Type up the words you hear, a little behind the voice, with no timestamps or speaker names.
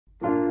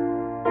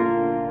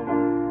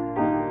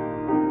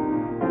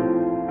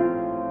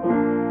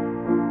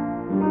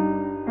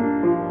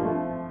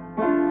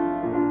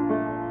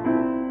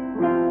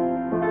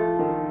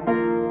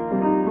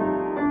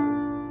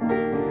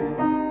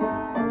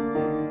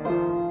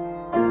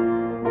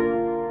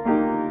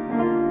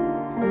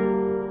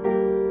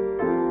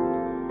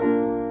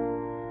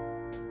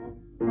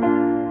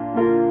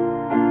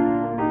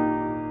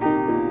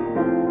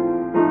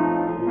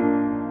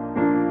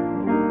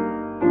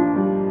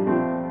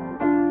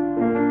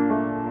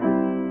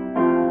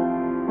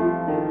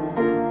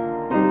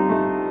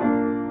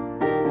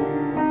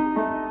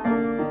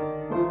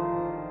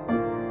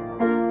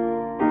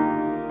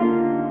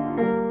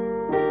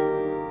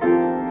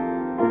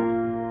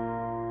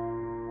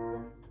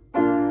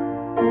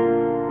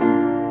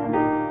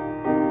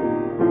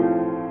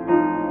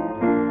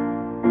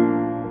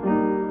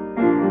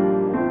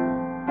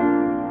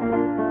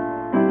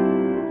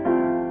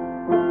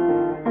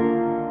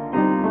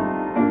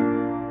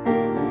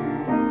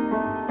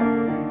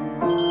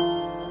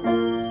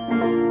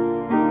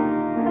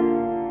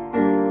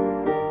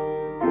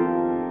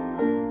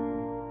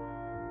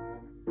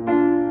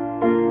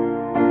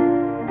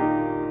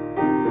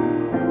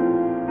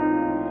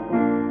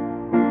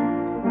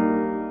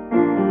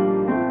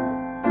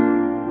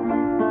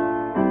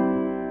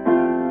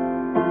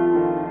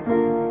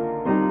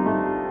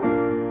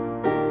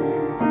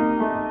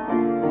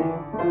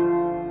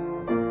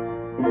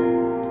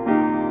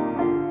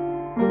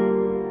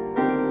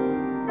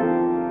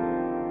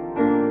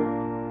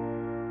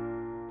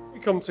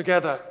come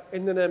together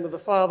in the name of the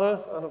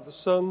Father, and of the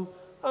Son,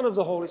 and of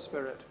the Holy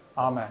Spirit.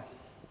 Amen.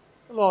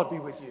 The Lord be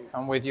with you.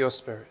 And with your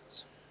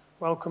spirits.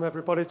 Welcome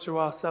everybody to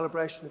our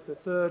celebration of the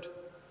third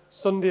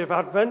Sunday of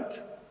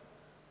Advent,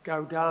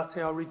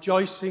 Gaudete, our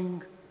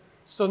rejoicing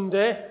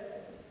Sunday.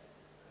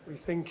 We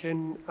think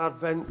in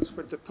Advent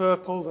with the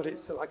purple that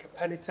it's like a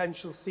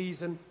penitential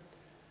season,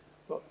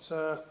 but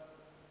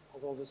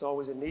although there's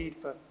always a need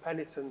for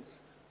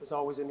penitence, there's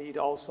always a need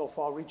also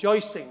for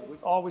rejoicing.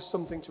 We've always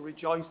something to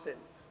rejoice in.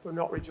 We're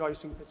not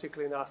rejoicing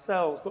particularly in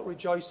ourselves, but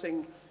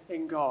rejoicing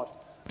in God.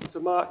 And to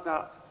mark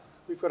that,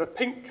 we've got a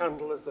pink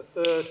candle as the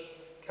third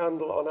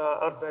candle on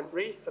our Advent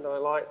wreath, and I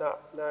light that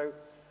now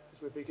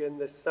as we begin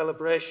this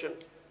celebration.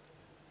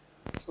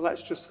 So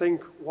let's just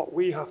think what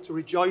we have to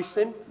rejoice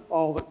in,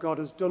 all that God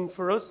has done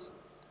for us.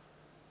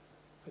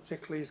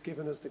 Particularly, he's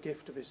given us the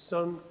gift of his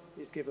Son,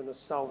 he's given us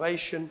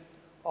salvation,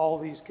 all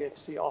these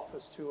gifts he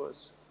offers to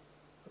us.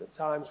 But at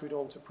times we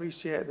don't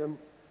appreciate them,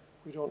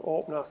 we don't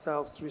open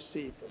ourselves to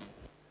receive them.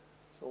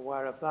 So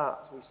aware of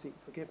that, we seek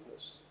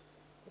forgiveness,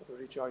 but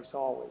we rejoice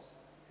always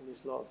in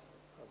his love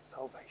and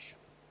salvation.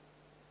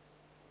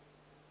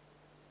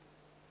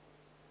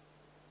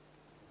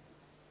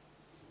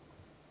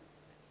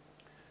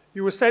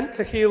 You were sent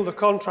to heal the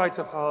contrite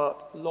of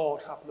heart.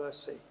 Lord, have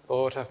mercy.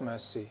 Lord, have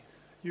mercy.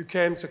 You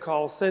came to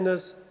call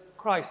sinners.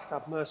 Christ,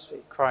 have mercy.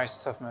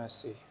 Christ, have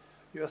mercy.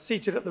 You are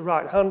seated at the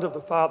right hand of the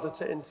Father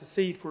to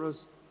intercede for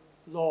us.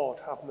 Lord,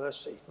 have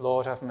mercy.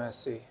 Lord, have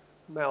mercy.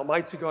 May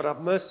Almighty God have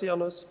mercy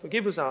on us,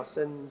 forgive us our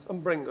sins,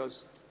 and bring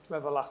us to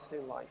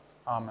everlasting life.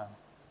 Amen.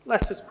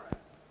 Let us pray.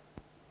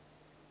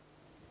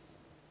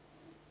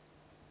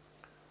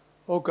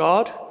 O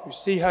God, you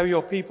see how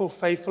your people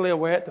faithfully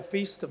await the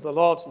feast of the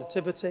Lord's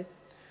Nativity.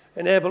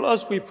 Enable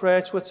us, we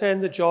pray, to attain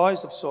the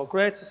joys of so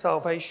great a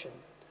salvation,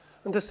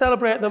 and to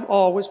celebrate them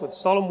always with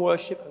solemn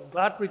worship and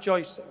glad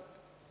rejoicing.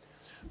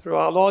 Through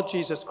our Lord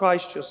Jesus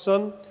Christ, your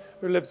Son,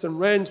 who lives and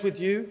reigns with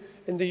you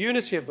in the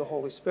unity of the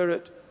Holy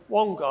Spirit,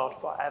 one God,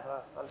 for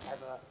ever and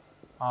ever.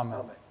 Amen.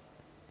 Amen.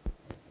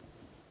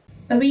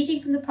 A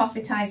reading from the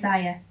prophet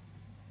Isaiah.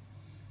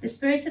 The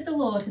Spirit of the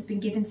Lord has been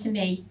given to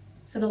me,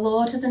 for the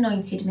Lord has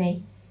anointed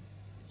me.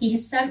 He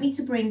has sent me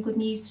to bring good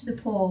news to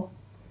the poor,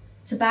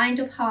 to bind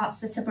up hearts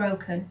that are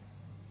broken,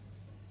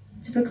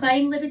 to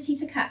proclaim liberty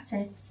to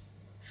captives,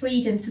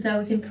 freedom to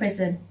those in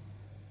prison,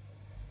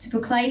 to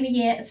proclaim a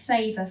year of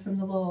favour from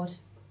the Lord.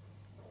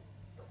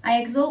 I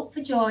exult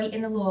for joy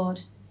in the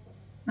Lord.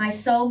 My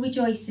soul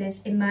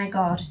rejoices in my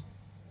God.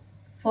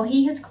 For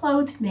he has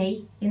clothed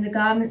me in the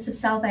garments of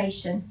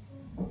salvation.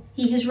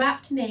 He has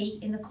wrapped me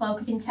in the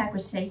cloak of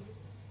integrity.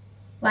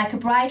 Like a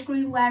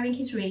bridegroom wearing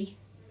his wreath,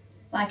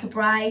 like a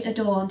bride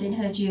adorned in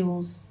her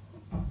jewels.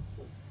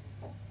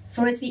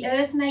 For as the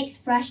earth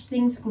makes fresh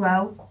things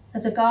grow,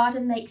 as a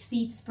garden makes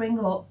seed spring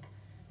up,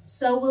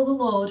 so will the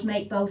Lord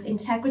make both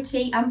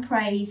integrity and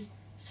praise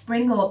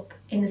spring up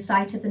in the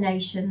sight of the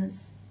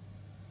nations.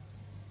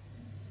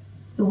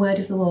 The word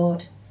of the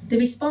Lord. The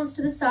response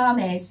to the psalm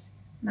is,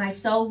 my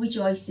soul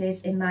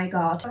rejoices in my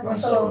God. My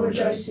soul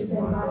rejoices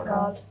in my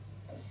God.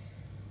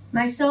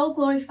 My soul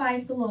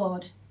glorifies the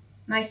Lord.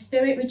 My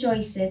spirit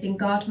rejoices in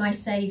God my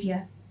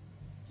Saviour.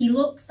 He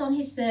looks on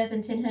his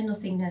servant in her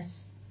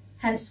nothingness.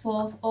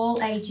 Henceforth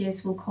all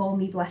ages will call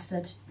me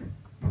blessed.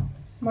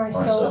 My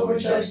soul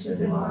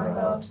rejoices in my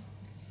God.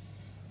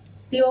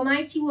 The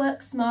Almighty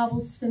works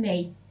marvels for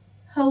me.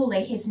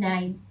 Holy his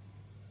name.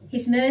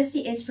 His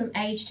mercy is from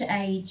age to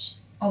age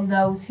on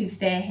those who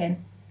fear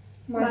him.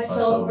 My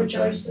soul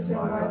rejoices in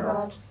my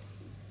God.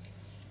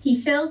 He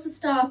fills the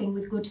starving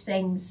with good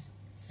things,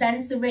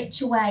 sends the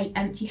rich away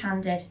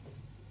empty-handed.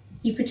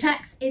 He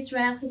protects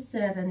Israel his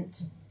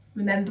servant,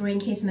 remembering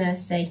his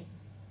mercy.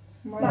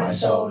 My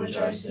soul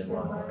rejoices in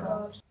my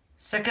God.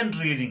 Second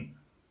reading.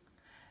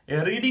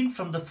 A reading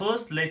from the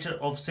first letter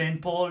of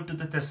St. Paul to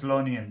the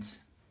Thessalonians.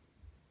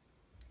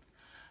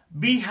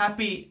 Be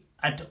happy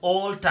at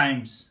all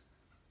times.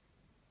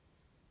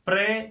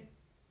 Pray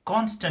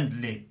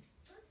constantly.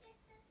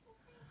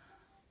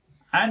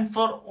 And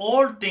for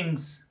all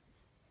things,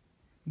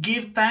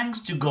 give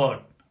thanks to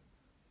God,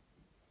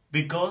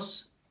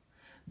 because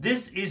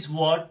this is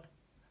what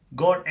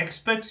God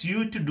expects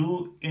you to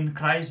do in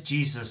Christ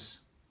Jesus.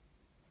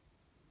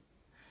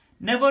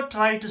 Never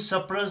try to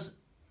suppress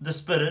the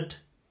Spirit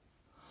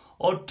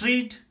or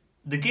treat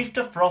the gift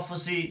of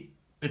prophecy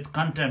with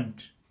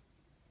contempt.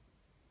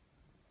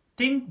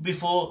 Think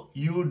before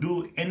you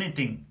do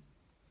anything.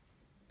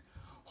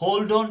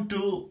 Hold on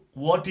to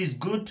what is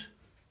good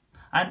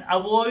and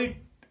avoid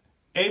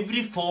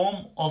every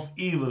form of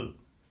evil.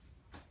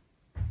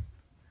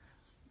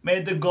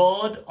 May the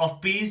God of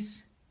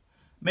peace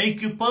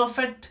make you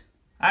perfect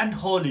and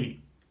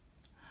holy,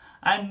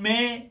 and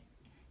may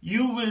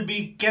you will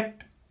be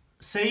kept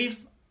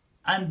safe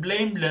and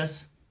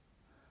blameless,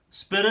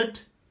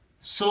 spirit,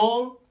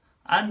 soul,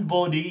 and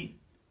body,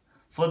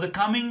 for the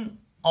coming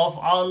of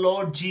our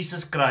Lord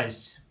Jesus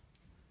Christ.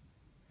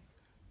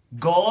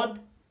 God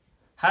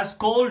has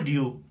called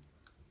you,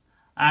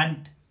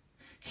 and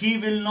he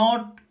will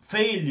not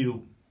fail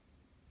you.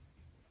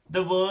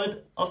 the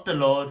word of the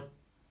Lord.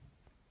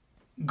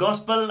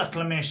 Gospel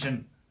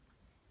acclamation.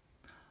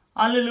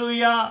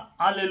 Alleluia,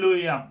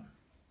 alleluia.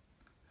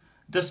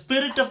 The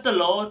Spirit of the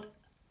Lord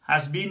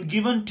has been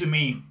given to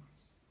me.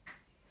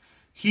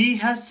 He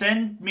has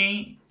sent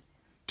me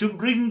to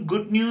bring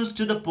good news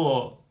to the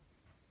poor.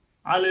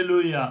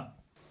 Alleluia.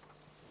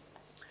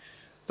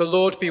 The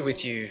Lord be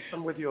with you.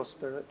 And with your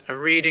spirit. A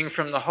reading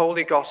from the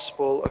Holy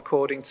Gospel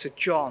according to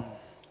John.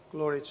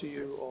 Glory to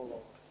you, O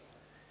Lord.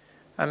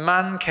 A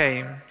man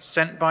came,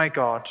 sent by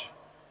God.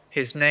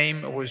 His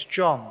name was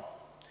John.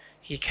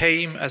 He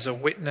came as a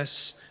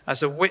witness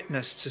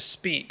to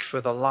speak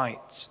for the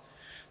light,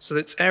 so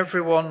that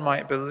everyone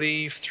might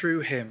believe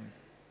through him.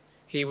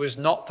 He was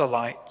not the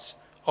light,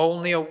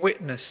 only a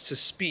witness to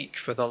speak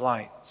for the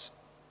light.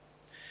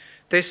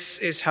 This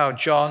is how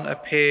John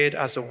appeared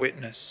as a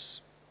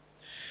witness.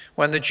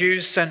 When the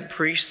Jews sent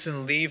priests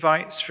and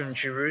Levites from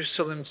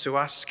Jerusalem to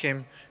ask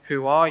him,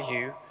 "Who are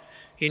you?"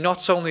 he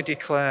not only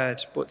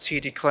declared, but he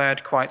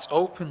declared quite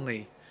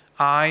openly,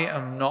 "I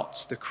am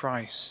not the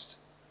Christ."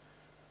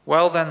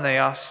 Well then, they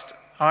asked,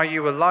 "Are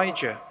you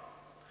Elijah?"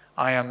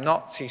 "I am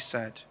not," he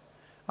said.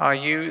 "Are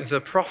you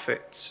the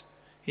prophet?"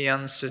 He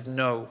answered,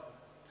 "No."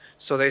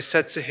 So they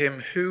said to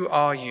him, "Who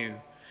are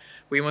you?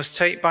 We must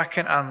take back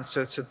an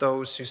answer to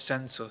those who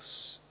sent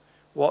us.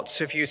 What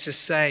have you to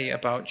say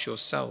about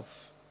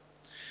yourself?"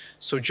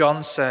 So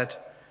John said,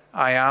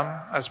 "I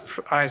am, as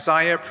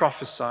Isaiah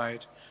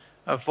prophesied,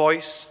 a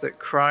voice that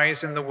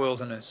cries in the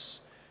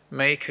wilderness,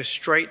 'Make a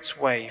straight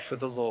way for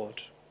the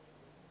Lord.'"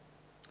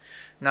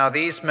 Now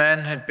these men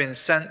had been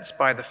sent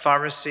by the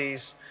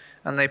Pharisees,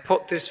 and they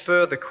put this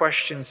further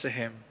question to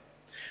him: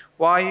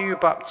 "Why are you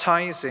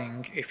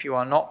baptizing if you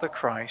are not the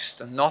Christ,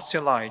 and not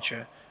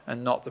Elijah,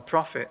 and not the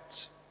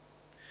prophet?"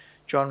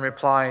 John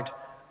replied,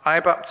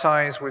 "I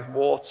baptize with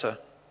water,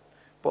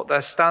 but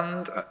there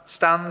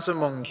stands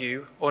among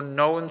you,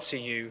 unknown to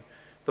you,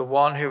 the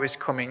one who is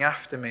coming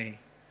after me,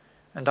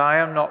 and I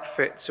am not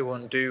fit to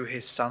undo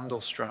his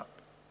sandal strap."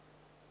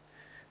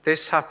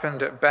 This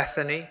happened at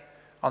Bethany,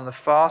 on the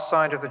far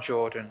side of the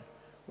Jordan,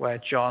 where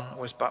John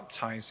was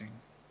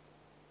baptizing.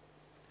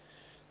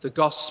 The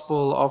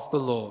Gospel of the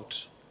Lord.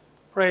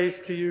 Praise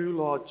to you,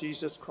 Lord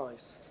Jesus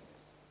Christ.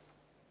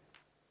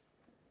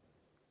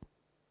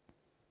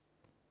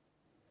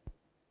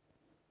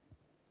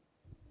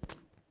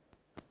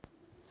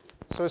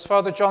 So as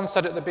Father John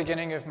said at the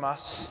beginning of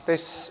Mass,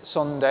 this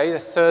Sunday, the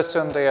third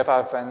Sunday of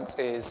Advent,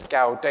 is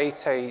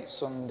Gaudete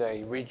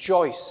Sunday,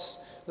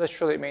 rejoice.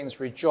 Literally it means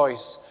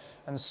rejoice.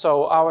 And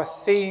so our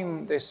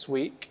theme this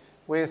week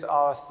with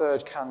our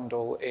third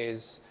candle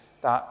is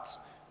that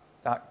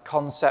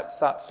concept,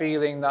 that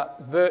feeling,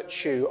 that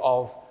virtue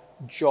of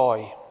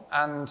joy.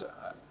 And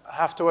I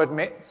have to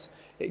admit,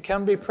 it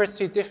can be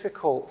pretty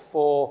difficult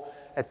for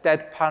a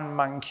deadpan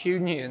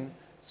Mancunian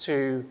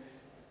to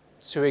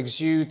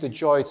exude the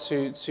joy,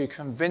 to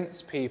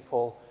convince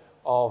people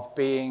of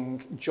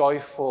being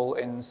joyful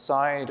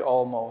inside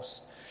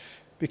almost.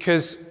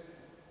 Because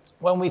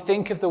when we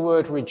think of the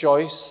word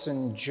rejoice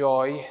and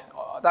joy,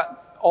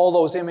 that all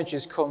those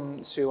images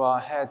come to our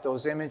head,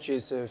 those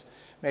images of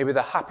maybe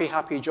the happy,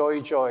 happy,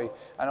 joy, joy,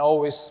 and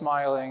always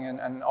smiling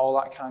and all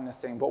that kind of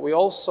thing. But we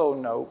also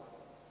know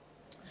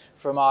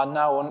from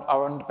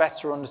our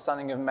better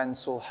understanding of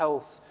mental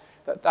health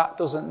that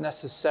doesn't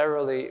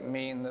necessarily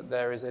mean that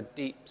there is a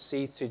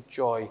deep-seated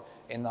joy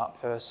in that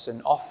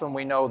person. Often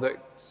we know that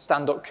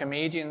stand-up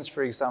comedians,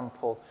 for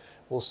example,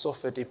 will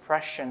suffer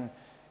depression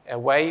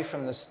away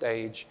from the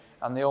stage,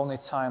 and the only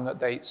time that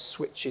they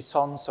switch it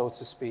on, so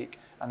to speak,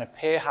 and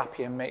appear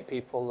happy and make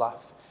people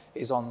laugh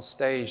is on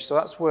stage. So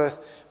that's worth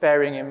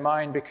bearing in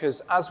mind,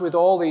 because as with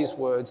all these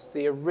words,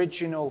 the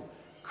original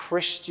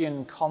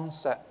Christian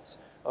concept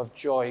of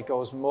joy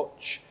goes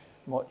much,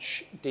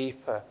 much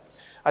deeper.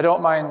 I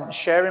don't mind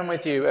sharing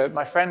with you,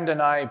 my friend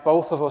and I,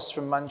 both of us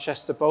from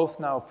Manchester,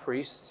 both now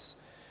priests,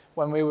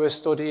 when we were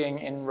studying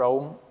in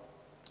Rome,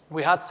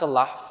 we had to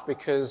laugh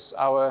because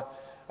our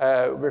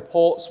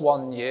reports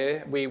one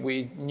year,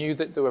 we knew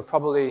that there were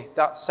probably,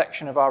 that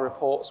section of our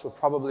reports were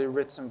probably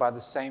written by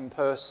the same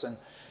person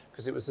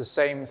because it was the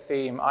same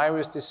theme. I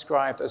was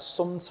described as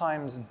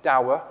sometimes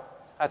dour,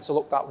 I had to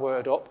look that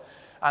word up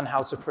and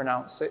how to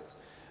pronounce it,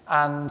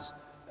 and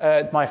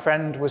my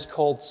friend was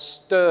called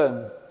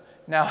stern.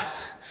 Now,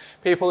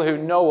 people who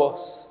know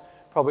us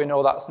probably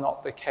know that's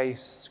not the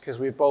case because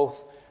we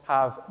both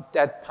have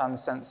deadpan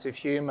sense of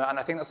humour, and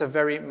I think that's a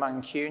very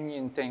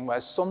Mancunian thing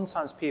where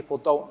sometimes people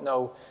don't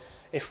know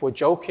if we're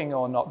joking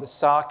or not. The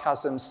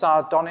sarcasm,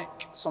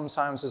 sardonic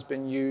sometimes has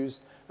been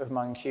used of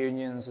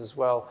Mancunians as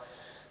well,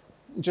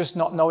 just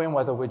not knowing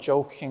whether we're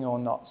joking or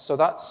not. So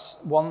that's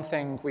one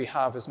thing we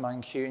have as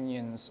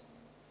Mancunians.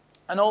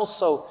 And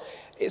also,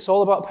 it's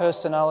all about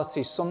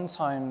personality.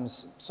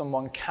 Sometimes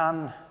someone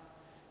can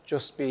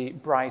just be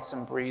bright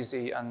and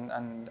breezy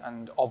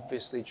and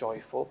obviously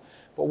joyful.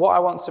 But what I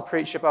want to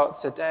preach about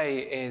today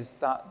is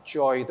that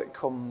joy that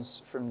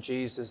comes from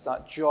Jesus,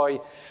 that joy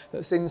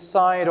that's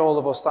inside all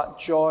of us, that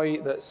joy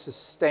that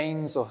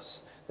sustains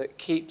us, that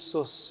keeps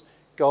us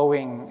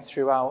going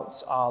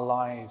throughout our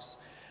lives.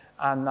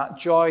 And that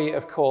joy,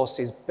 of course,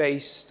 is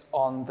based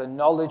on the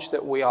knowledge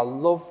that we are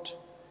loved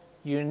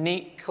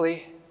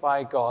uniquely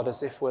by God,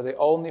 as if we're the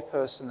only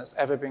person that's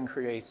ever been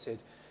created,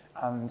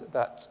 and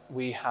that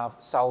we have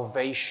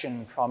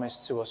salvation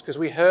promised to us. Because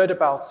we heard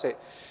about it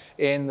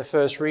in the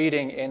first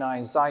reading in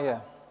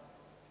Isaiah.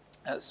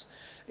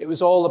 It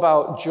was all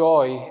about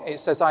joy. It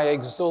says, I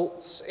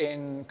exult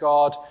in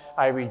God,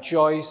 I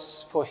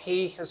rejoice, for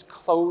he has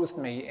clothed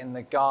me in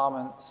the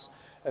garments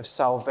of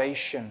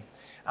salvation.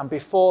 And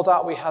before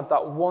that, we had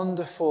that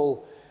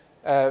wonderful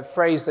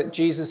phrase that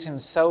Jesus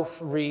himself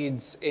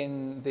reads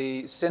in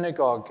the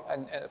synagogue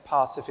and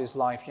part of his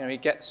life. You know, he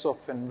gets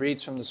up and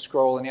reads from the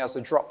scroll, and he has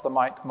a drop the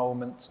mic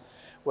moment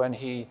when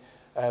he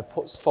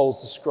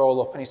folds the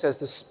scroll up, and he says,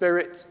 the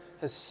Spirit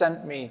has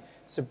sent me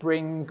to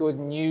bring good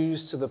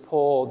news to the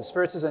poor. The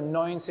Spirit has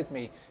anointed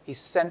me. He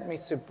sent me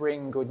to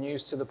bring good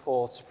news to the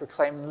poor, to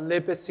proclaim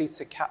liberty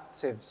to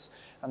captives,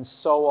 and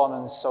so on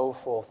and so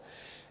forth.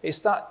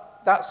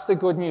 That's the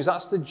good news.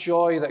 That's the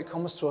joy that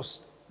comes to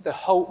us. The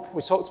hope,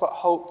 we talked about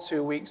hope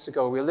 2 weeks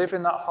ago. We live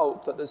in that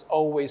hope that there's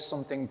always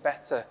something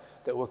better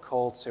that we're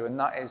called to, and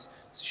that is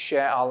to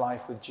share our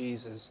life with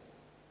Jesus.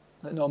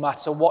 That no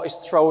matter what is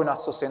thrown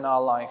at us in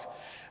our life,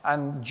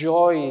 and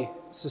joy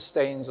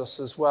sustains us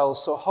as well.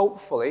 So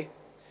hopefully,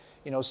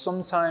 you know,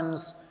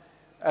 sometimes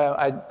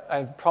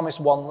I promised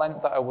one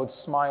Lent that I would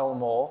smile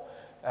more,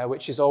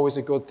 which is always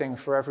a good thing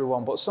for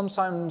everyone. But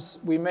sometimes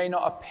we may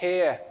not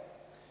appear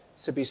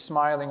to be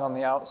smiling on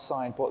the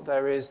outside, but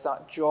there is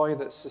that joy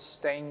that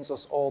sustains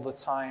us all the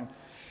time,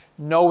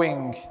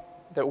 knowing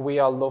that we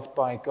are loved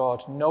by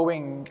God,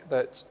 knowing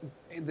that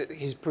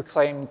he's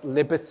proclaimed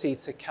liberty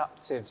to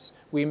captives.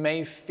 We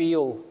may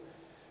feel,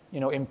 you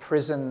know,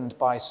 imprisoned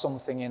by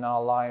something in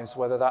our lives,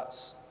 whether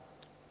that's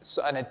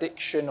an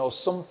addiction or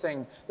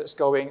something that's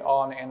going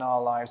on in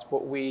our lives,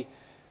 but we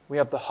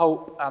have the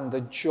hope and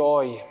the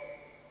joy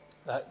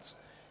that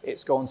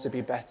it's going to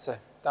be better.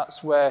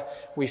 That's where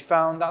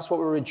that's what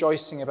we're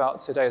rejoicing about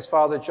today. As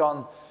Father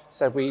John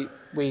said,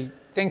 we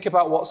think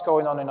about what's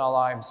going on in our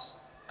lives,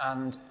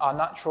 and our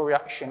natural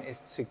reaction is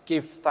to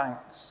give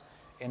thanks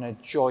in a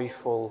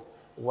joyful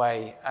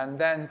way. And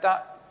then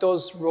that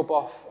does rub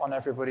off on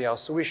everybody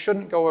else. So we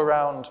shouldn't go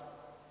around,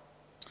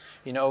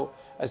 you know,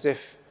 as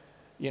if,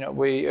 you know,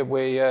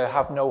 we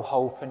have no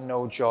hope and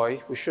no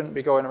joy. We shouldn't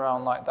be going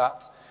around like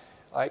that,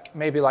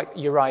 maybe like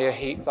Uriah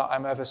Heep, that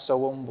I'm ever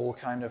so humble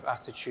kind of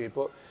attitude.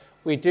 But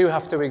we do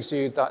have to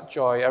exude that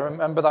joy. I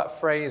remember that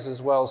phrase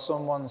as well.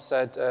 Someone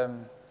said,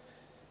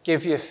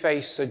 give your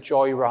face a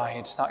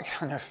joyride, that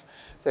kind of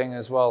thing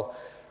as well.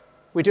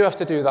 We do have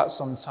to do that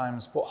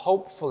sometimes, but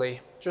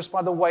hopefully, just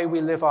by the way we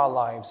live our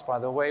lives, by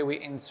the way we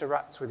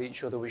interact with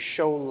each other, we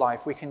show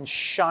life, we can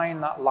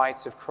shine that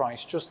light of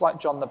Christ, just like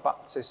John the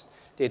Baptist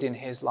did in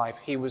his life.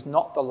 He was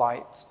not the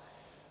light,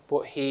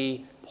 but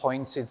he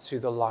pointed to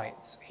the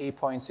light. He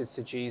pointed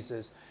to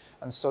Jesus.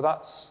 And so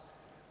that's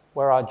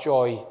where our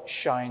joy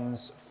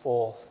shines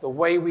forth. The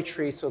way we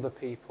treat other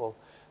people,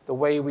 the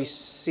way we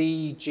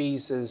see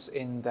Jesus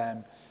in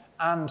them,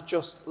 and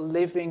just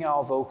living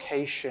our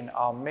vocation,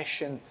 our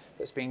mission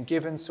that's been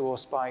given to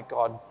us by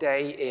God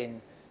day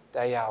in,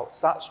 day out.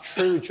 That's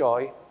true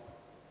joy,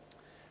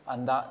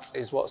 and that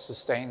is what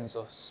sustains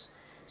us.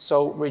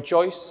 So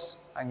rejoice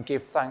and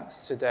give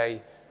thanks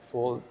today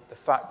for the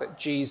fact that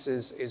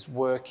Jesus is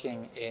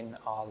working in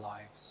our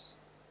lives.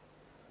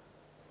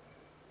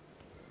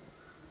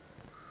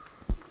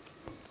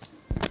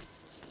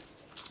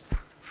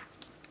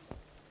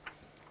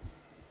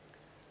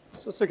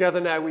 So together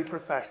now we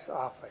profess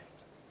our faith.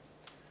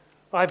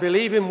 I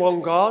believe in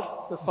one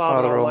God, the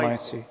Father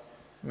Almighty,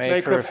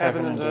 maker of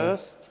heaven and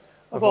earth,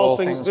 of all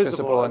things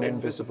visible and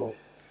invisible.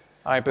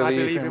 I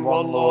believe in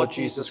one Lord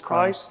Jesus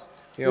Christ,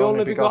 the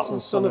only begotten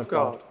Son of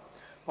God,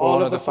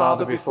 born of the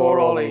Father before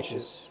all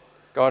ages,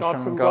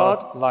 God from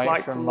God,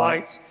 light from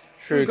light,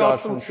 true God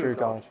from true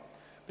God,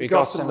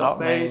 begotten not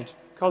made,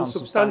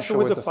 consubstantial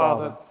with the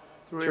Father,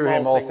 through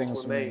him all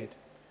things were made.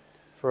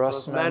 For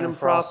us men and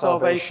for our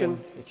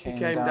salvation, he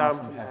came down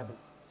from heaven,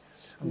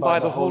 and by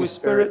the Holy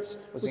Spirit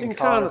was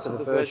incarnate of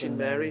the Virgin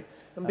Mary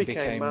and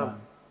became man.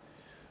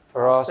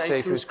 For our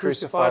sake he was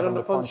crucified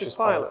under Pontius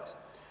Pilate.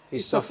 He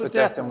suffered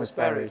death and was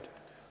buried,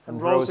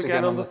 and rose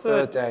again on the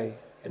third day,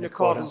 in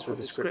accordance with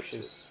the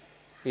Scriptures.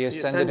 He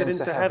ascended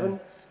into heaven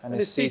and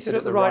is seated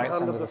at the right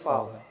hand of the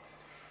Father.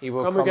 He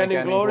will come again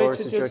in glory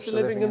to judge the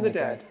living and the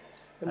dead,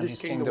 and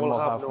his kingdom will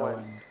have no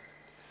end.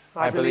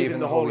 I believe in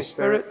the Holy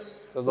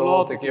Spirit, the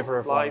Lord, the giver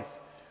of life,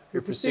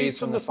 who proceeds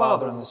from the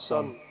Father and the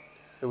Son,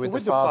 who with the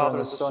Father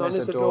and the Son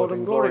is adored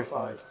and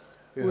glorified,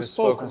 who has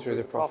spoken through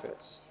the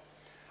prophets.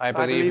 I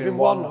believe in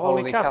one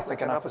holy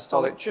Catholic and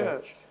Apostolic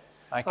Church.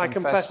 I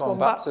confess one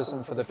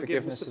baptism for the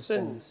forgiveness of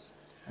sins,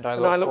 and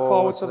I look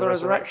forward to the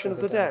resurrection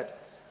of the dead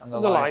and the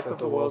life of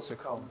the world to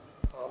come.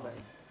 Amen.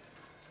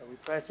 Shall we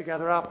pray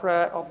together our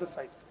prayer of the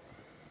faith?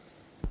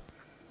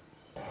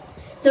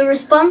 The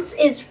response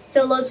is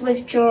fill us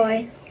with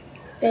joy.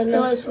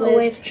 Fill us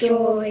with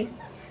joy.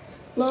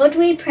 Lord,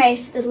 we pray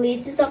for the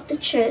leaders of the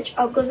Church,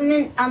 our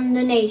government and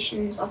the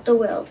nations of the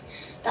world,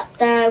 that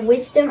their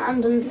wisdom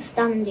and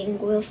understanding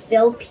will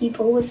fill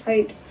people with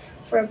hope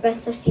for a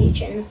better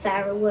future in the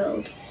fairer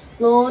world.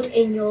 Lord,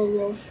 in your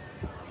love,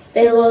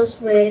 fill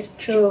us with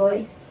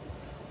joy.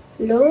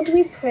 Lord,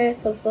 we pray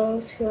for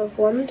those who have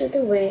wandered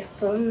away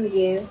from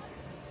you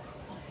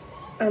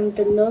and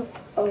the love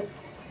of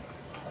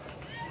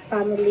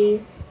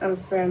families and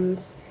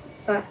friends,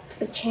 that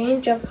a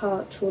change of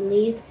heart will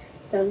lead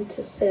them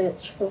to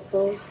search for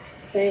those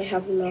they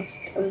have lost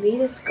and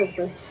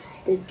rediscover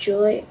the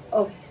joy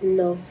of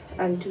love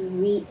and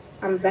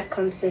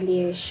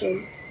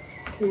reconciliation.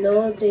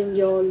 Lord, in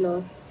your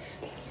love,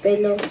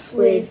 fill us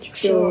with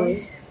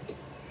joy.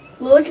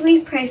 Lord, we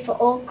pray for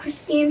all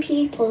Christian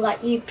people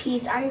that your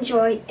peace and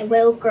joy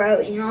will grow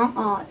in our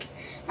hearts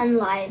and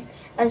lives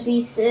as we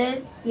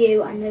serve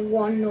you and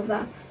one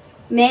another.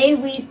 May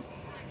we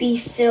be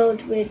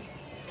filled with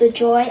the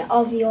joy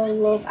of your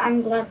love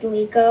and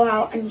gladly go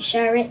out and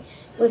share it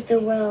with the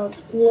world.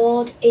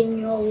 Lord, in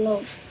your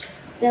love,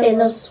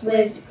 Fill us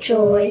with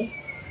joy.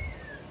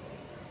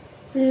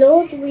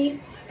 Lord,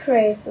 we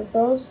pray for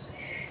those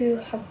who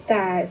have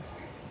died,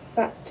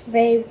 that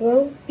they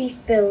will be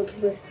filled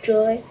with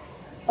joy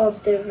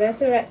of the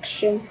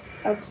resurrection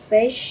as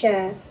they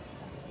share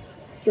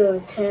your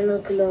eternal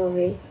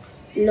glory.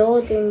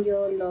 Lord, in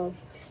your love,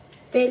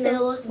 fill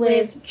us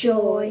with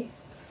joy.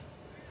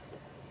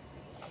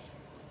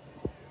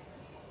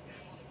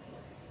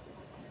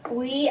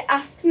 We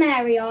ask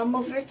Mary, our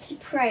mother, to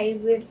pray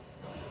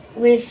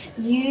with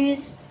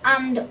yous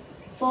and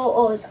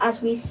for us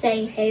as we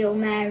say Hail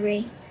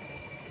Mary.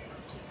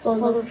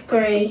 Full of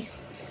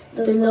grace,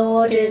 the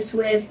Lord is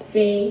with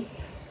thee.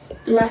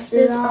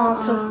 Blessed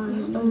art thou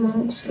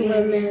amongst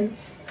women,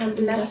 and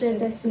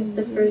blessed is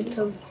the fruit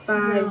of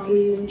thy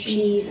womb,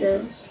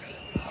 Jesus.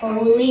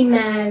 Holy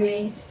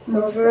Mary,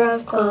 Mother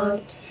of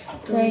God,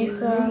 pray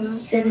for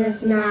us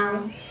sinners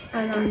now,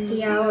 and at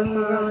the hour of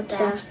our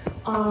death.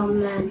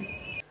 Amen.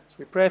 So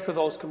we pray for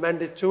those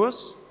commended to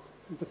us,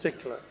 in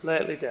particular,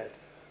 lately dead.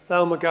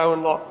 Thelma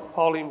Gowan Locke,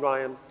 Pauline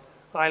Ryan,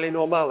 Eileen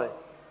O'Malley,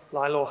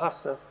 Lilo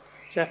Hasser,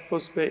 Jeff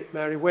Busby,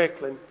 Mary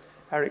Wakelin,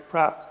 Eric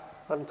Pratt,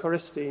 Anne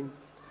Coristine,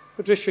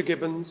 Patricia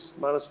Gibbons,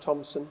 Manus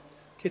Thompson,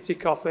 Kitty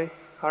Coffey,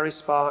 Harry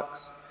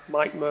Sparks,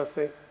 Mike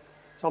Murphy,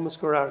 Thomas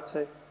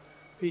Guarati,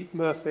 Pete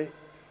Murphy,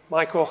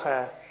 Mike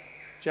O'Hare,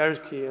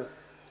 Jared Keir,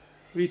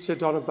 Rita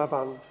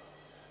Donabavand,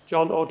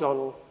 John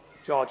O'Donnell,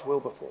 George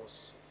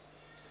Wilberforce.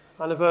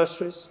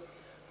 Anniversaries: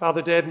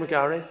 Father Dave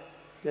McGarry,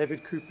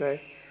 David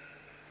Coupe,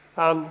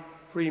 Anne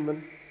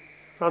Freeman,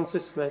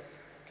 Francis Smith,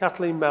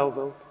 Kathleen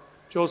Melville,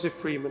 Joseph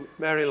Freeman,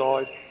 Mary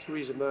Lloyd,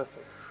 Theresa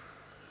Murphy.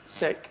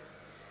 Sick: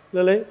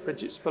 Lily,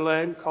 Bridget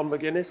Spillane, Con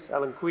McGuinness,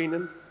 Ellen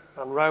Queenan,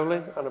 Anne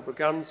Rowley, Anna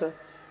Braganza,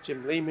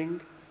 Jim Leeming,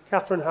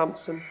 Catherine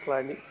Hampson,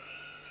 Claire Nick,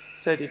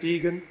 Sadie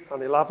Deegan,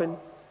 Annie Lavin,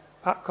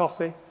 Pat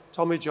Coffey,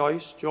 Tommy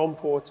Joyce, Joan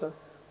Porter,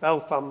 Bell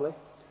family,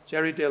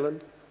 Jerry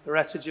Dillon,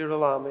 Loretta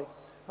Girolami,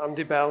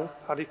 Andy Bell,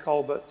 Paddy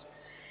Colbert,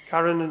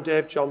 Karen and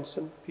Dave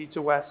Johnson,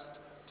 Peter West,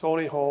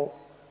 Tony Hall,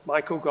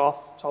 Michael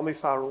Goff, Tommy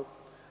Farrell,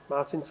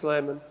 Martin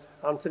Slayman,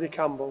 Anthony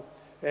Campbell,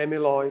 Amy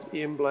Lloyd,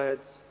 Ian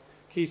Blades,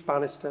 Keith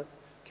Bannister,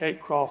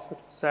 Kate Crawford,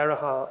 Sarah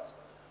Hart,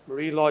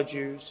 Marie Lloyd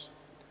Hughes,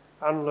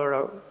 Anne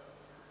Leroux,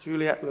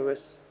 Juliette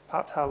Lewis,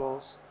 Pat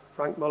Hallows,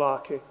 Frank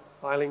Malarkey,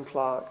 Eileen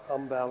Clark,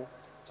 Anne Bell,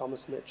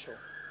 Thomas Mitchell.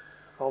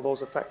 All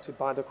those affected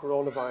by the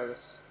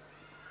coronavirus.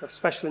 We have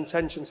special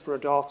intentions for a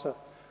daughter,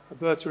 a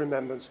birth to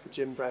remembrance for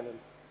Jim Brennan.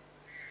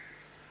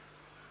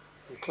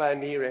 And Claire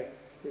Neary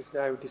is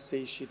now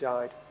deceased. She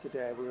died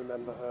today. We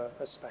remember her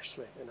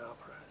especially in our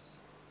prayers.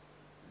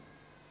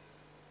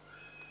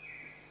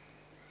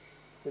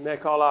 We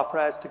make all our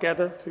prayers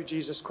together through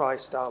Jesus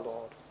Christ our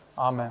Lord.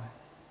 Amen.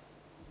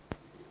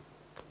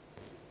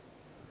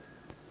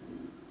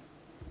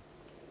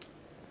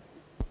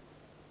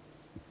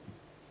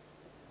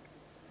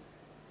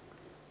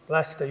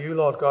 Blessed are you,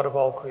 Lord God of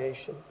all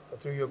creation, for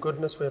through your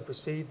goodness we have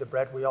received the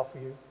bread we offer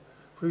you,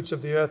 fruits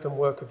of the earth and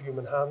work of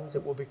human hands.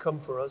 It will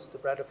become for us the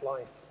bread of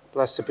life.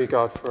 Blessed be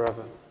God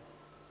forever.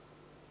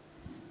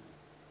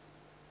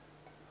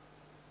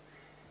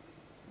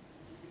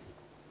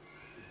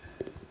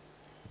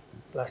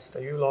 Blessed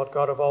are you, Lord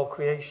God of all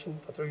creation,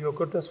 for through your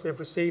goodness we have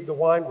received the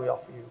wine we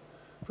offer you,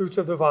 fruit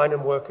of the vine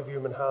and work of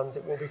human hands.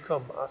 It will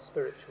become our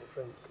spiritual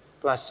drink.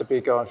 Blessed be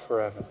God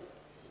forever.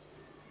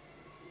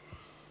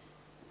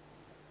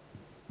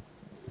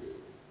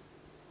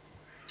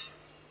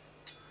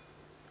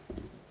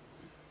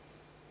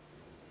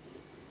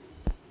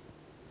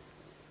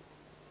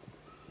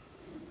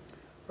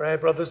 Pray,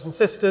 brothers and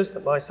sisters,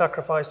 that my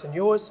sacrifice and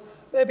yours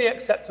may be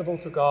acceptable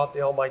to God,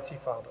 the Almighty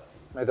Father.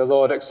 May the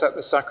Lord accept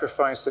the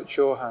sacrifice at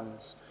your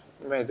hands.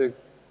 May the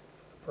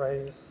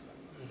praise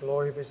and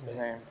glory of his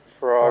name,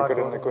 for our good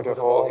and the good of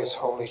all his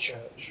holy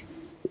church.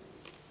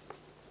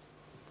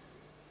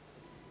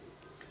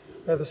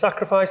 May the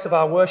sacrifice of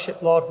our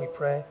worship, Lord, we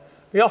pray,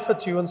 be offered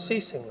to you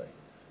unceasingly,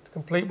 to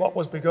complete what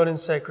was begun in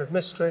sacred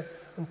mystery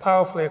and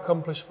powerfully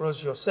accomplish for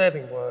us your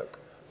saving work,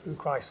 through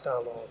Christ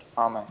our Lord.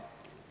 Amen.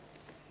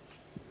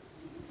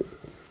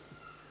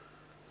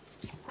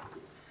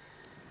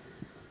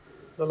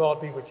 The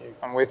Lord be with you.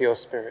 And with your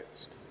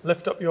spirits.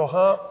 Lift up your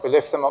hearts. We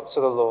lift them up to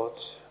the Lord.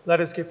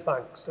 Let us give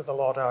thanks to the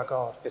Lord our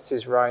God. It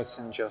is right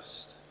and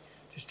just.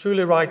 It is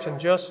truly right and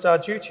just, our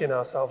duty and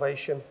our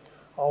salvation,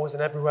 always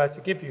and everywhere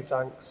to give you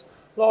thanks,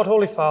 Lord,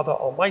 Holy Father,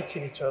 Almighty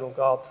and eternal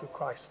God, through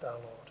Christ our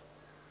Lord.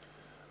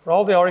 For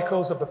all the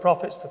oracles of the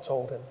prophets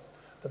foretold him,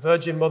 the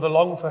Virgin Mother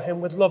longed for him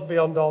with love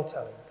beyond all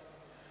telling.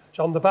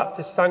 John the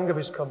Baptist sang of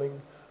his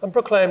coming and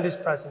proclaimed his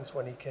presence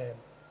when he came.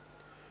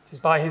 It is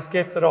by his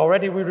gift that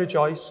already we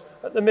rejoice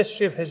at the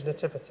mystery of his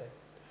nativity,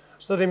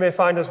 so that he may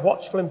find us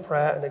watchful in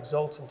prayer and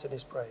exultant in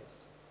his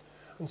praise.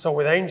 And so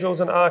with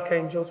angels and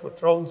archangels, with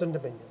thrones and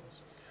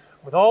dominions,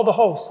 with all the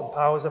hosts and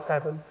powers of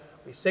heaven,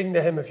 we sing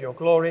the hymn of your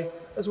glory,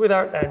 as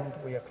without end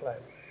we acclaim.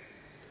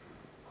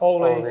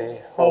 Holy,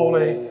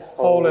 holy,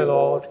 holy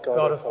Lord,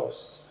 God of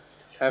hosts.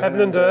 Heaven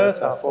and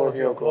earth are full of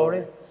your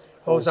glory.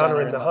 Hosanna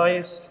in the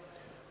highest.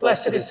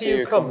 Blessed is he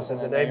who comes in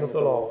the name of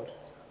the Lord.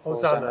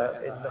 Hosanna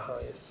in the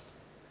highest.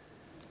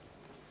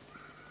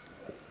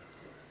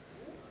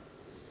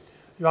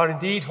 You are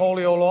indeed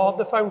holy, O Lord,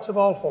 the fount of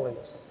all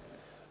holiness.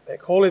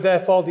 Make holy,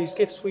 therefore, these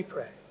gifts, we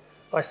pray,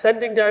 by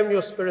sending down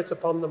your Spirit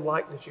upon them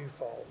like the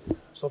dewfall,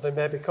 so they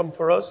may become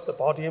for us the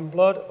body and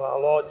blood of our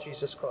Lord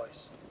Jesus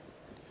Christ.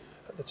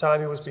 At the time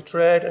he was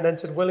betrayed and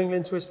entered willingly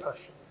into his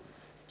passion,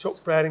 he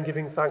took bread and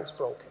giving thanks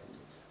broke it,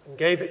 and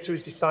gave it to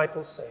his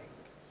disciples, saying,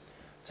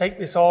 Take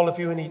this all of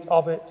you and eat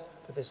of it,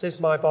 for this is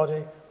my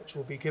body, which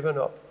will be given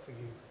up for you.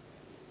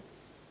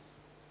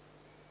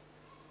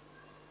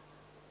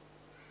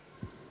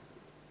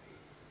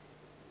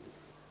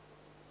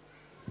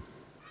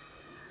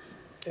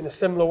 In a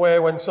similar way,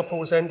 when supper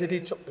was ended, he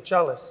took the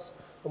chalice,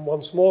 and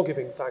once more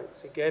giving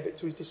thanks, he gave it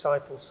to his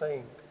disciples,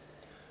 saying,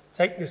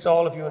 Take this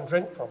all of you and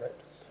drink from it,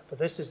 for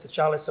this is the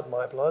chalice of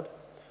my blood,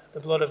 the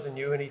blood of the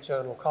new and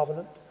eternal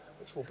covenant,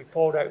 which will be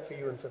poured out for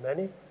you and for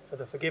many, for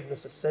the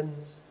forgiveness of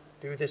sins.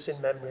 Do this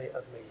in memory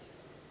of me.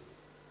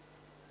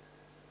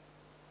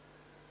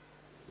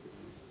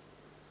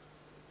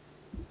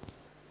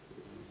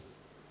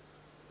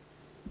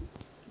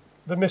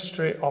 The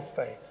mystery of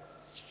faith.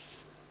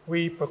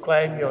 We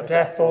proclaim your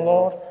death, O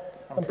Lord,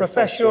 and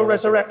profess your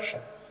resurrection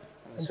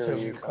until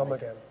you come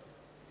again.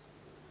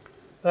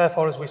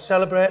 Therefore, as we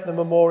celebrate the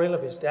memorial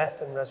of his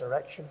death and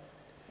resurrection,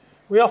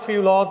 we offer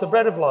you, Lord, the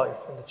bread of life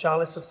and the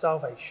chalice of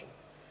salvation,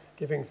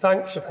 giving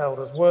thanks you've held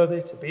us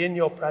worthy to be in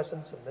your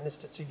presence and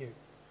minister to you.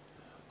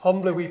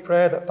 Humbly we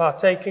pray that,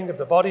 partaking of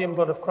the body and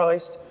blood of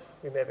Christ,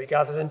 we may be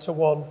gathered into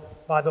one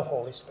by the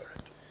Holy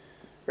Spirit.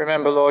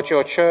 Remember, Lord,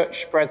 your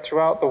church spread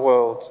throughout the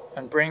world,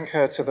 and bring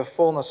her to the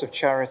fullness of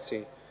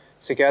charity,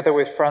 together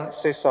with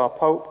Francis, our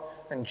Pope,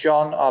 and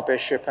John, our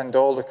Bishop, and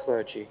all the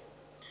clergy.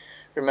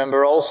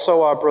 Remember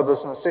also our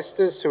brothers and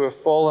sisters who have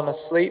fallen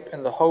asleep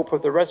in the hope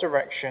of the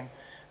resurrection,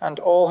 and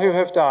all who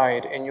have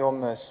died in your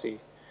mercy.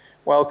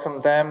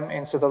 Welcome them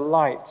into the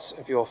light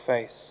of your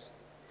face.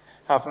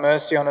 Have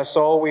mercy on us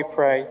all, we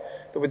pray,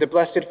 that with the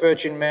Blessed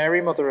Virgin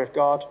Mary, Mother of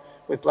God,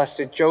 with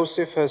blessed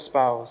Joseph, her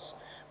spouse,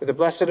 with the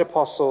blessed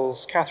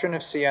apostles, Catherine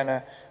of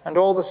Siena, and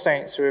all the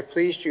saints who have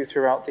pleased you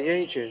throughout the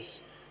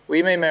ages,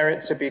 we may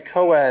merit to be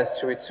co-heirs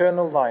to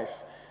eternal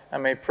life,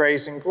 and may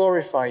praise and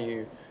glorify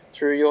you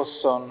through your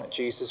Son,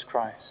 Jesus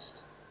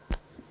Christ.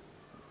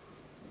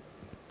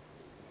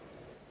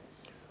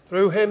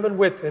 Through him and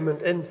with him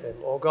and in him,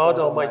 O God,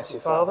 Almighty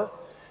Father,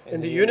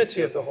 in the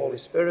unity of the Holy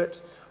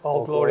Spirit,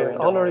 all glory and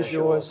honour is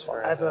yours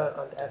forever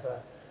and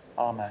ever.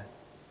 Amen.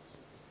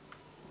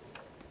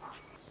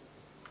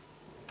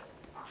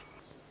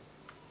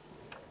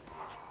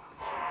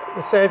 At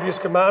the Saviour's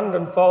command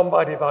and formed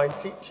by divine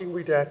teaching,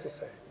 we dare to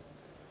say,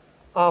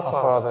 Our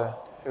Father,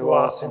 who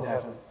art in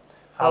heaven,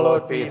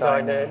 hallowed be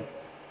thy name.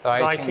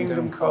 Thy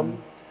kingdom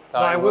come,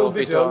 thy will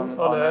be done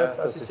on earth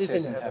as it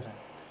is in heaven.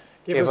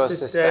 Give us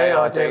this day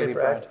our daily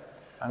bread,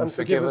 and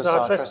forgive us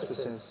our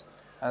trespasses,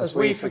 as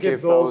we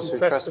forgive those who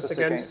trespass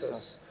against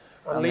us.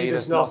 And lead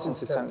us not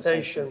into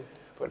temptation,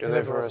 but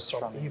deliver us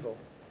from evil.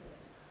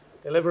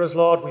 Deliver us,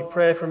 Lord, we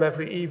pray, from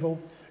every evil.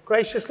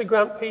 Graciously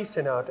grant peace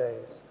in our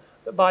days,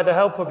 that by the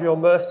help of your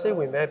mercy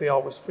we may be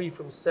always free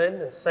from sin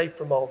and safe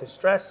from all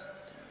distress,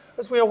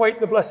 as we await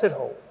the blessed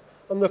hope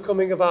and the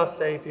coming of our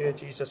Saviour,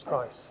 Jesus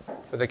Christ.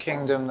 For the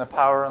kingdom, the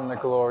power, and the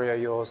glory are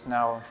yours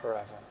now and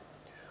forever.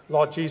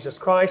 Lord Jesus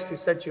Christ, who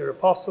said to your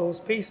apostles,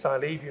 Peace I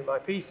leave you, my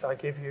peace I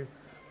give you,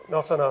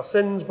 not on our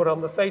sins, but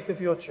on the faith of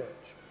your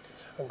church,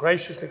 and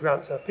graciously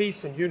grant her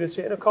peace and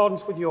unity in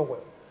accordance with your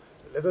will,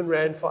 to live and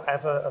reign for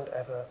ever and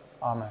ever.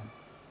 Amen.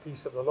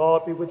 Peace of the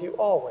Lord be with you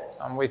always.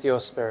 And with your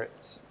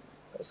spirit.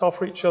 Let's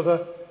offer each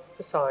other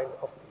a sign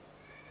of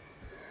peace.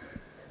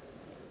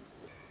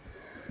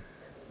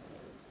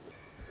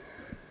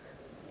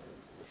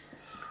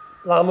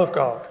 Lamb of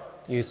God,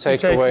 you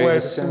take away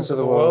the sins of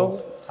the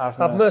world, have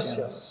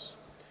mercy on us.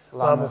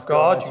 Lamb of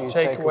God, you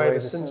take away the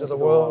sins of the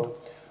world,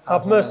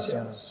 have mercy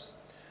on us.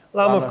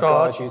 Lamb of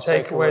God, you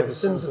take away the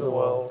sins of the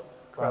world,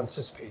 grant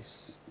us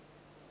peace.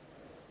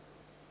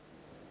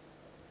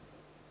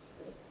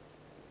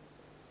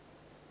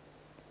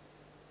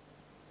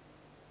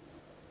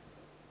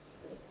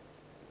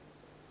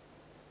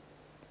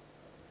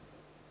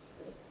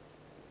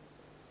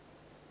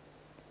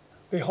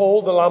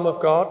 Behold the Lamb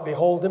of God,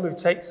 behold him who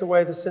takes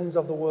away the sins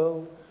of the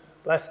world.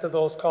 Blessed are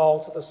those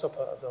called to the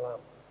supper of the Lamb.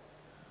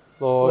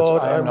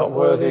 Lord, I am not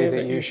worthy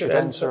that you should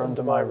enter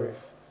under my roof,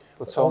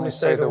 but only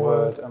say the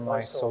word, and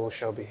my soul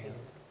shall be healed.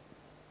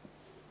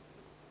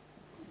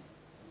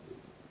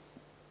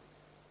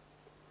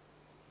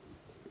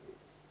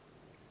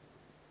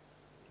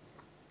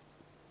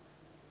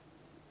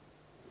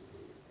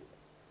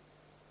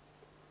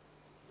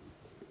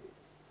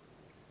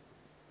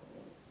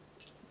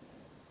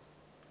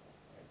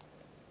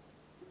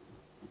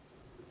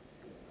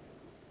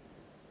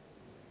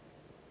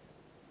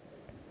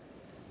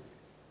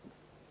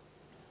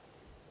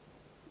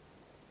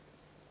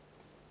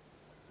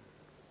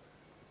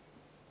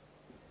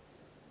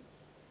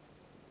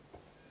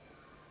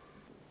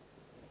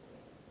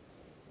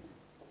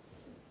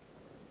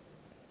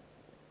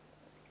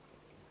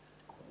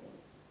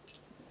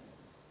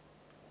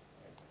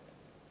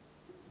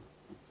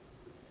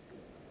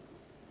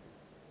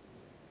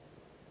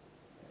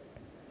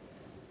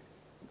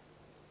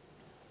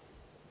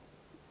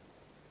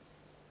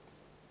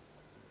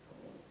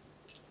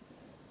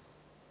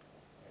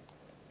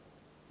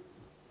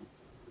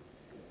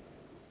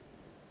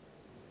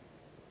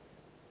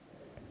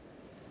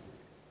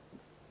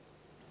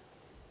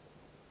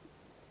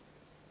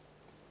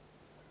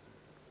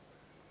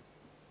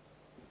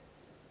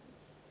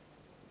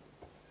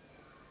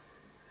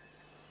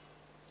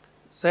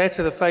 Say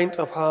to the faint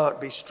of heart,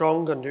 be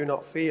strong and do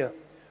not fear.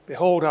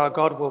 Behold, our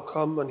God will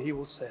come and he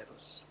will save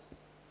us.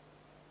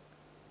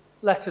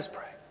 Let us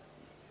pray.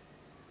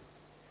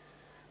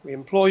 We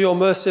implore your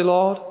mercy,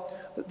 Lord,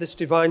 that this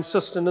divine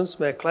sustenance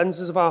may cleanse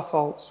us of our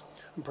faults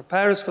and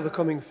prepare us for the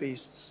coming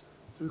feasts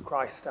through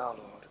Christ our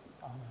Lord.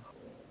 Amen.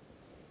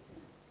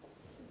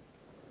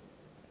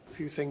 A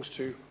few things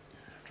to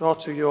draw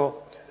to your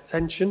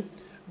attention.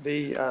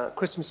 The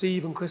Christmas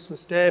Eve and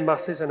Christmas Day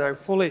masses are now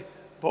fully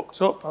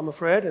booked up, I'm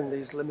afraid, in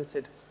these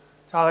limited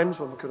times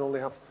when we could only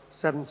have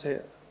 70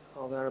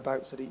 or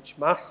thereabouts at each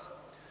Mass.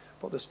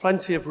 But there's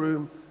plenty of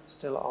room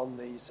still on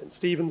the St.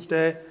 Stephen's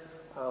Day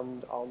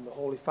and on the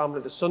Holy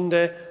Family the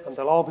Sunday, and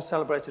they'll all be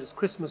celebrated as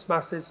Christmas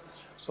Masses.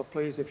 So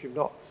please, if you've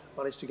not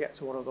managed to get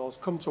to one of those,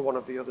 come to one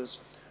of the others.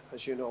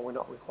 As you know, we're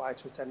not required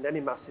to attend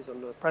any Masses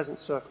under the present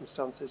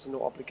circumstances,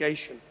 no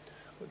obligation.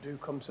 But do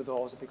come to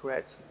those. It'd be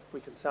great if we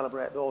can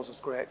celebrate those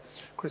as great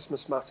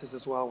Christmas Masses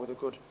as well with a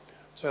good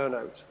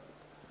turnout.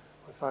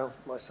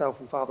 Myself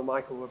and Father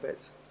Michael were a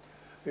bit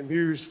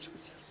amused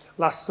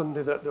last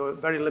Sunday that there were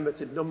very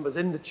limited numbers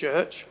in the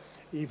church,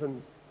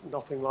 even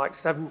nothing like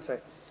 70.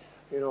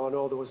 You know, I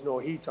know there was no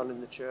heat on in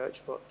the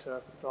church, but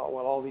thought,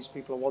 well, all these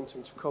people are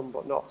wanting to come,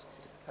 but not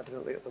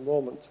evidently at the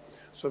moment.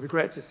 So it'd be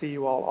great to see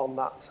you all on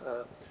that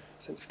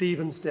St.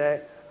 Stephen's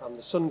Day and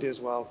the Sunday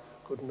as well.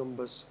 Good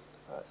numbers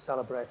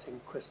celebrating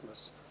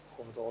Christmas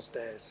over those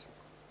days.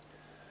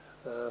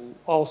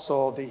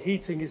 Also, the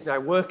heating is now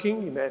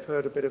working. You may have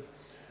heard a bit of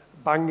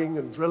banging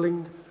and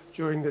drilling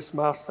during this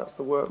Mass. That's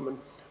the workmen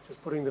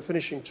just putting the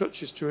finishing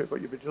touches to it, but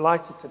you'll be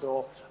delighted to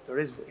know there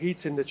is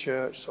heat in the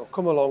church, so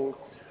come along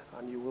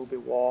and you will be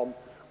warm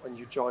when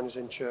you join us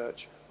in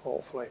church,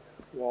 hopefully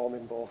warm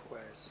in both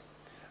ways.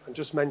 And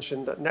just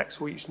mention that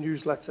next week's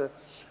newsletter,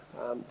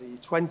 the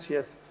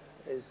 20th,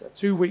 is a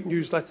 2-week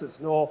newsletter.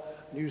 There's no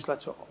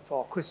newsletter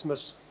for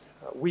Christmas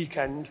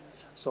weekend,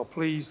 so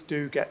please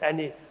do get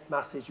any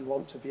masses you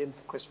want to be in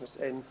for Christmas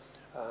in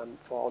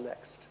for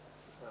next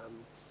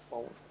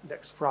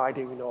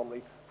Friday. We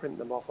normally print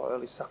them off, or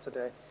early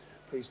Saturday.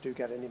 Please do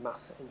get any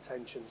Mass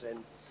intentions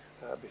in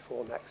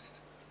before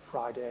next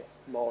Friday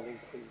morning,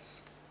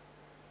 please.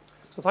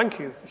 So thank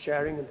you for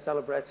sharing and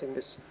celebrating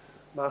this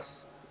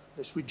Mass,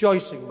 this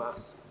rejoicing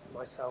Mass,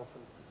 myself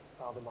and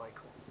Father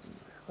Michael.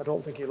 I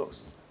don't think he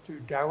looks too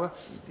dour,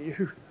 do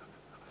you?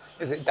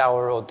 Is it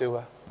dour or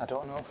doer? I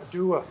don't know.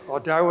 Dour or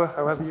dour,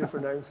 however you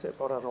pronounce it,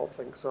 but I don't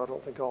think so. I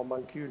don't think all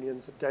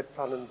Mancunians are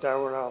deadpan and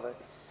dour, are they?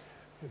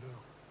 You know.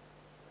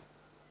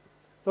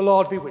 The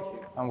Lord be with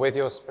you. And with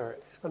your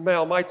spirit. And may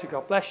Almighty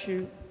God bless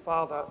you,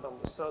 Father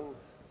and the Son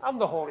and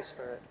the Holy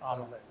Spirit.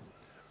 Amen.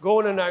 Go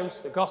and announce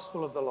the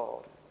gospel of the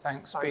Lord.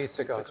 Thanks be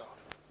to God.